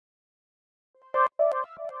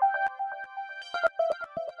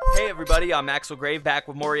Hey everybody, I'm Axel back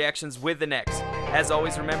with more reactions with the next. As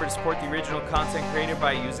always, remember to support the original content creator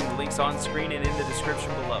by using the links on screen and in the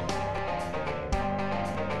description below.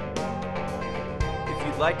 If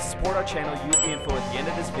you'd like to support our channel, use the info at the end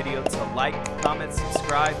of this video to like, comment,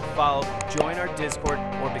 subscribe, follow, join our Discord,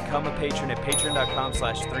 or become a patron at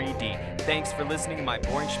patreon.com/3D. Thanks for listening to my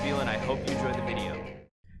boring spiel, and I hope you enjoyed the video.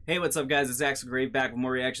 Hey, what's up guys, it's Axel back with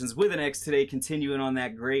more reactions with an X today, continuing on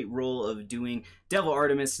that great role of doing Devil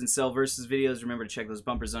Artemis and Cell versus videos. Remember to check those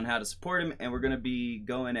bumpers on how to support him, and we're going to be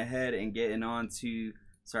going ahead and getting on to,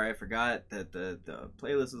 sorry I forgot that the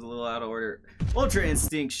playlist was a little out of order, Ultra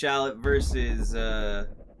Instinct Shallot versus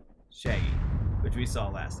Shaggy, which we saw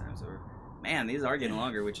last time. So man, these are getting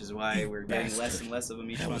longer, which is why we're getting less and less of them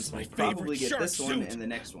each month. So we'll probably get this one and the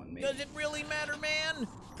next one, maybe. Does it really matter, man?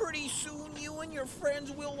 Pretty soon you and your friends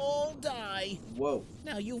will all die. Whoa.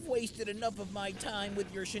 Now you've wasted enough of my time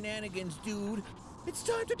with your shenanigans, dude. It's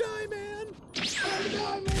time to die, man. It's time to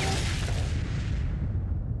die, man.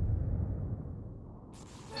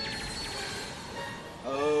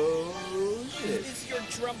 Oh, shit. Is this your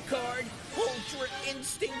trump card? Ultra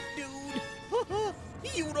Instinct, dude?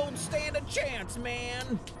 You don't stand a chance,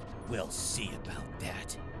 man. We'll see about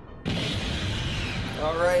that.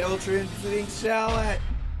 Alright, Ultra Instinct Shallot.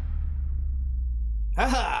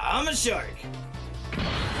 Haha, I'm a shark.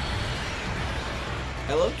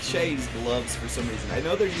 I love Shaggy's gloves for some reason. I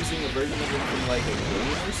know they're using a version of them from like a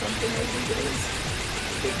game or something, I think it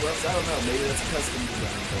is. Big gloves, I don't know, maybe that's a custom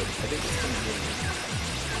design, but I think it's from the game.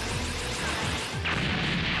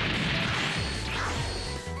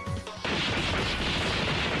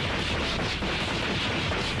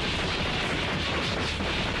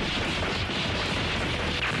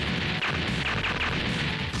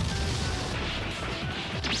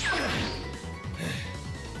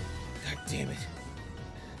 Damn it.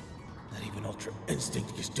 Not even Ultra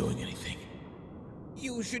Instinct is doing anything.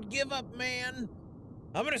 You should give up, man.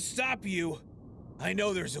 I'm gonna stop you. I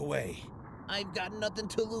know there's a way. I've got nothing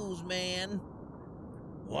to lose, man.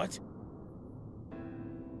 What?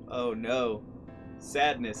 Oh no.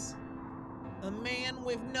 Sadness. A man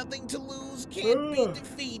with nothing to lose can't be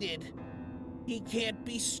defeated. He can't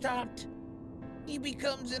be stopped. He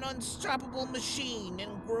becomes an unstoppable machine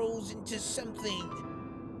and grows into something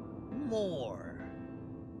more.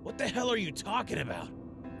 What the hell are you talking about?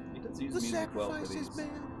 He does use music well for these. Man.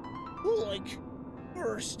 Like,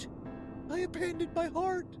 first, I abandoned my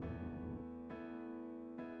heart.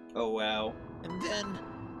 Oh wow. And then,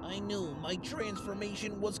 I knew my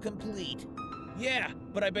transformation was complete. Yeah,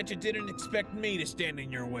 but I bet you didn't expect me to stand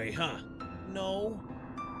in your way, huh? No,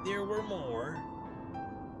 there were more.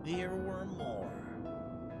 There were more.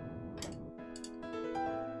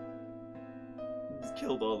 He's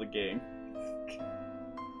killed all the gang.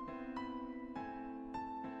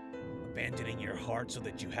 Abandoning your heart so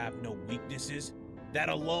that you have no weaknesses? That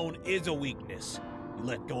alone is a weakness. You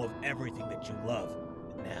let go of everything that you love.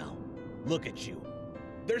 And now, look at you.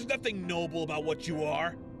 There's nothing noble about what you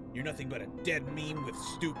are. You're nothing but a dead meme with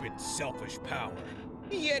stupid, selfish power.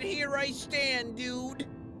 Yet here I stand, dude.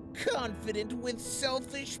 Confident with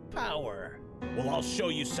selfish power. Well, I'll show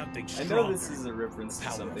you something stronger. I know this is a reference to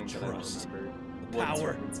Power something of that I trust. remember. The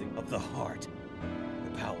power of the heart.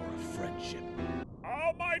 The power of friendship.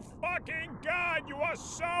 Oh my fucking god, you are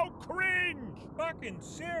so cringe! Fucking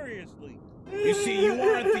seriously. You see, you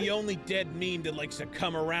aren't the only dead meme that likes to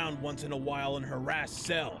come around once in a while and harass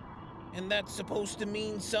Cell. And that's supposed to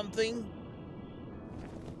mean something?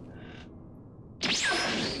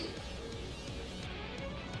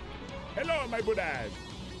 Hello, my Buddhas.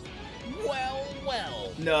 Well,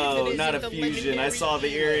 well. No, not a fusion. I saw the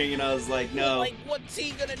earring and I was like, no. Like, what's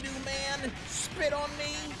he gonna do, man? Spit on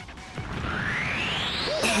me?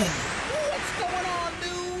 What's going on,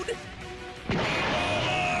 dude?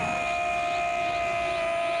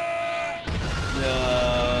 No,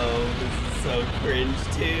 this is so cringe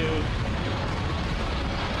too.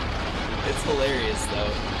 It's hilarious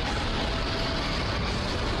though.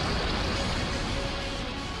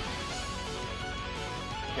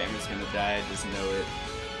 Camera's gonna die, I just know it.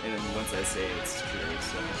 And then once I say it, it's true,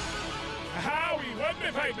 so. Howie, what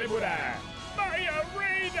the fight, my Buddha? My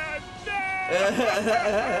arena, no!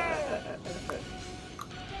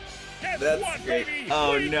 Guess That's what, great. baby?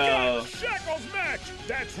 Oh, We no. got a Shackles match.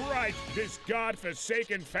 That's right. This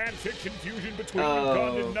godforsaken fanfiction fusion between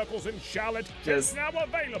Ugandan Knuckles and Charlotte is now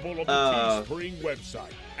available on the Teespring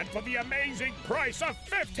website. And for the amazing price of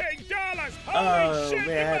 $15. Holy shit, you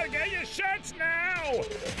better get your shirts now.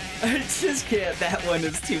 I just can't. That one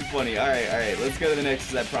is too funny. All right. Let's go to the next,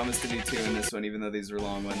 because I promised to do 2 in this one, even though these were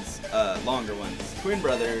long ones, longer ones. Twin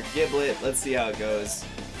brother, Giblet. Let's see how it goes,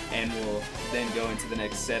 and we'll then go into the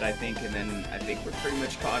next set, I think, and then I think we're pretty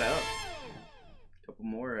much caught up. A couple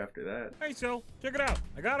more after that. Hey, Sil, check it out.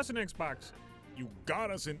 I got us an Xbox. You got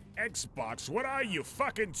us an Xbox? What are you,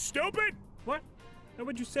 fucking stupid? What? How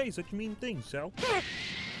would you say such mean things, Sil?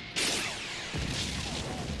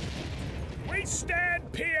 We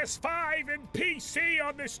stand PS5 and PC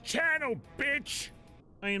on this channel, bitch!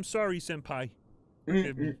 I am sorry, Senpai.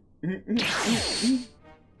 Forgive me.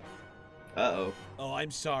 Uh-oh. Oh,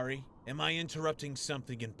 I'm sorry. Am I interrupting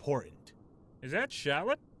something important? Is that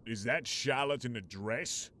Charlotte? Is that Charlotte in a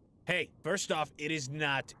dress? Hey, first off, it is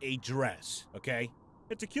not a dress, okay?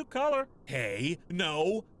 It's a cute color. Hey,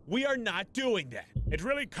 no, we are not doing that. It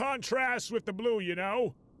really contrasts with the blue, you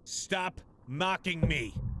know? Stop mocking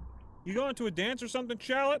me. You going to a dance or something,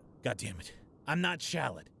 Charlotte? God damn it. I'm not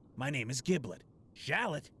Charlotte. My name is Giblet.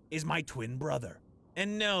 Charlotte is my twin brother.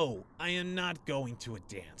 And no, I am not going to a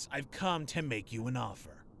dance. I've come to make you an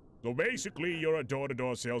offer. So basically, you're a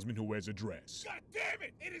door-to-door salesman who wears a dress. God damn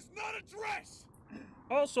it! It is not a dress!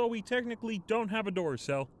 Also, we technically don't have a door,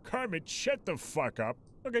 Cell. Kermit, shut the fuck up.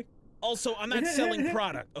 Okay. Also, I'm not selling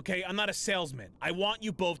product, okay? I'm not a salesman. I want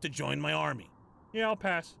you both to join my army. Yeah, I'll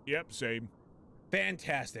pass. Yep, same.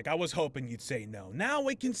 Fantastic. I was hoping you'd say no. Now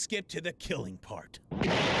we can skip to the killing part.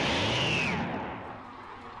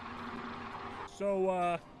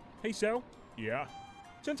 So, hey, Cell? Yeah?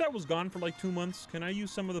 Since I was gone for like 2 months, can I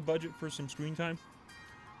use some of the budget for some screen time?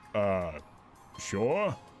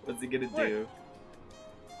 Sure. What's he gonna do?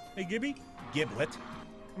 Hey, Gibby? Giblet.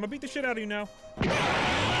 I'm gonna beat the shit out of you now.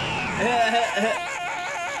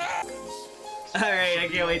 Alright, I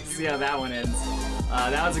can't wait to see how that one ends.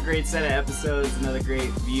 That was a great set of episodes, another great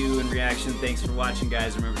view and reaction. Thanks for watching,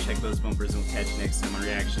 guys. Remember to check those bumpers, and we'll catch you next time on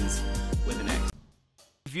Reactions with an X.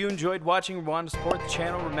 If you enjoyed watching or want to support the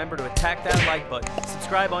channel, remember to attack that like button,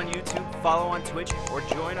 subscribe on YouTube, follow on Twitch, or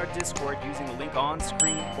join our Discord using the link on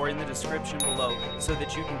screen or in the description below so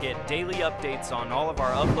that you can get daily updates on all of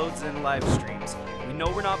our uploads and live streams. We know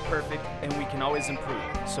we're not perfect and we can always improve,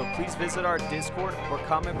 so please visit our Discord or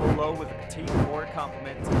comment below with a critique or a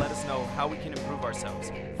compliment to let us know how we can improve ourselves.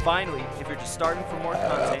 Finally, if you're just starting for more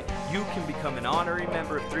content, you can become an honorary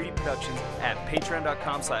member of 3D Productions at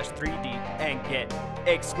patreon.com/3D and get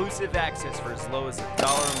exclusive access for as low as $1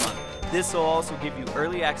 a month. This will also give you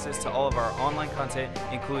early access to all of our online content,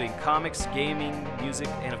 including comics, gaming, music,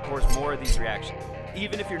 and of course more of these reactions.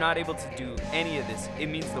 Even if you're not able to do any of this, it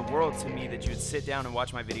means the world to me that you would sit down and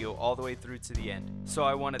watch my video all the way through to the end. So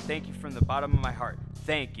I want to thank you from the bottom of my heart.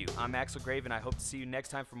 Thank you. I'm Axel, and I hope to see you next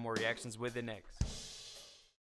time for more reactions with the next.